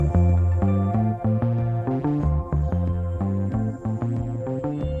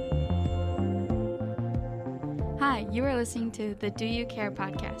listening to the Do You Care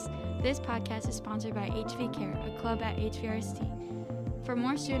podcast. This podcast is sponsored by HV Care, a club at HVRST. For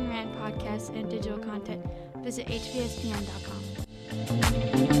more student ran podcasts and digital content, visit hvspn.com.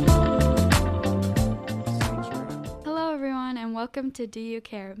 Hello everyone and welcome to Do You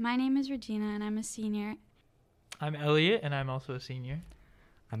Care. My name is Regina and I'm a senior. I'm Elliot and I'm also a senior.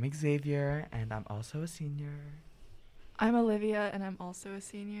 I'm Xavier and I'm also a senior. I'm Olivia and I'm also a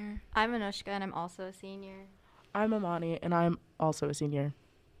senior. I'm Anushka and I'm also a senior. I'm Amani and I'm also a senior.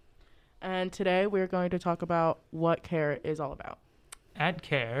 And today we're going to talk about what CARE is all about. At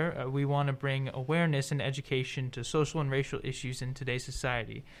CARE, we want to bring awareness and education to social and racial issues in today's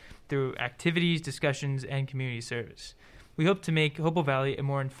society through activities, discussions, and community service. We hope to make Hopewell Valley a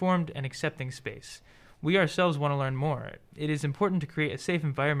more informed and accepting space. We ourselves want to learn more. It is important to create a safe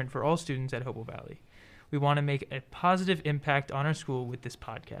environment for all students at Hopewell Valley. We want to make a positive impact on our school with this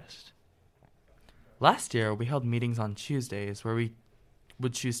podcast. Last year, we held meetings on Tuesdays where we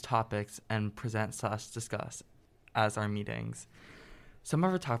would choose topics and present/discuss as our meetings. Some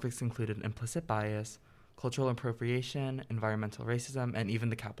of our topics included implicit bias, cultural appropriation, environmental racism, and even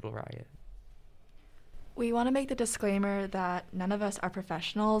the Capitol riot. We want to make the disclaimer that none of us are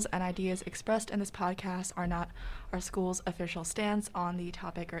professionals and ideas expressed in this podcast are not our school's official stance on the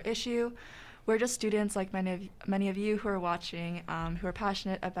topic or issue. We're just students like many of you who are watching who are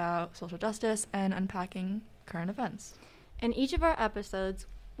passionate about social justice and unpacking current events. In each of our episodes,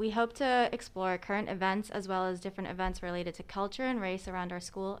 we hope to explore current events as well as different events related to culture and race around our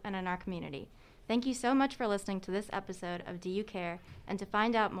school and in our community. Thank you so much for listening to this episode of Do You Care? And to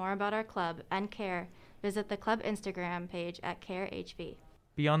find out more about our club and CARE, visit the club Instagram page at CareHV.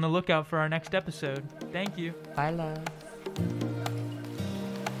 Be on the lookout for our next episode. Thank you. Bye, love.